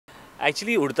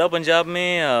Actually उड़ता पंजाब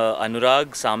में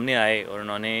अनुराग सामने आए और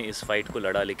उन्होंने इस फाइट को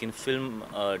लड़ा, लेकिन फिल्म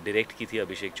डायरेक्ट की थी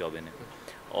अभिषेक चौबे ने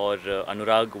और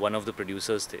अनुराग वन ऑफ द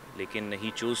प्रोड्यूसर्स थे, लेकिन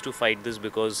ही choose to fight this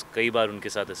because कई बार उनके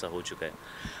साथ ऐसा हो चुका है।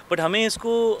 बट हमें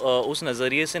इसको उस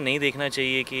नज़रिए से नहीं देखना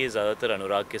चाहिए कि ये ज़्यादातर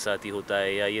अनुराग के साथ ही होता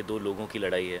है या ये दो लोगों की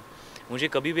लड़ाई है। मुझे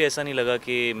कभी भी ऐसा नहीं लगा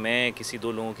कि मैं किसी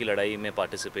दो लोगों की लड़ाई में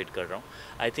पार्टिसिपेट कर रहा हूँ।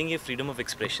 आई थिंक ये फ्रीडम ऑफ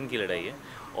एक्सप्रेशन की लड़ाई है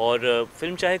और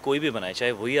फिल्म चाहे कोई भी बनाए,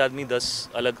 चाहे वही आदमी 10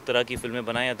 अलग तरह की फ़िल्में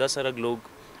बनाए या 10 अलग लोग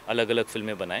अलग अलग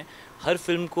फ़िल्में बनाएं, हर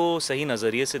फिल्म को सही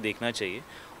नज़रिए से देखना चाहिए।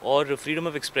 और freedom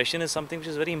of expression is something which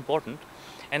is very important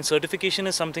and certification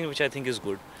is something which I think is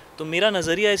good. तो मेरा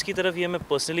नज़रिया इसकी तरफ ये, मैं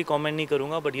पर्सनली कमेंट नहीं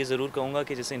करूँगा, बट ये ज़रूर कहूँगा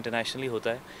कि जैसे इंटरनेशनली होता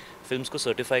है, फिल्म्स को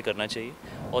सर्टिफाई करना चाहिए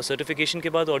और सर्टिफिकेशन के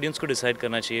बाद ऑडियंस को डिसाइड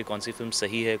करना चाहिए कौन सी फिल्म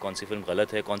सही है, कौन सी फिल्म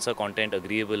गलत है, कौन सा कंटेंट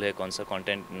अग्रीएबल है, कौन सा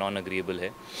कंटेंट नॉन अग्रीएबल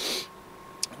है।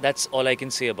 That's all I can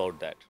say about that.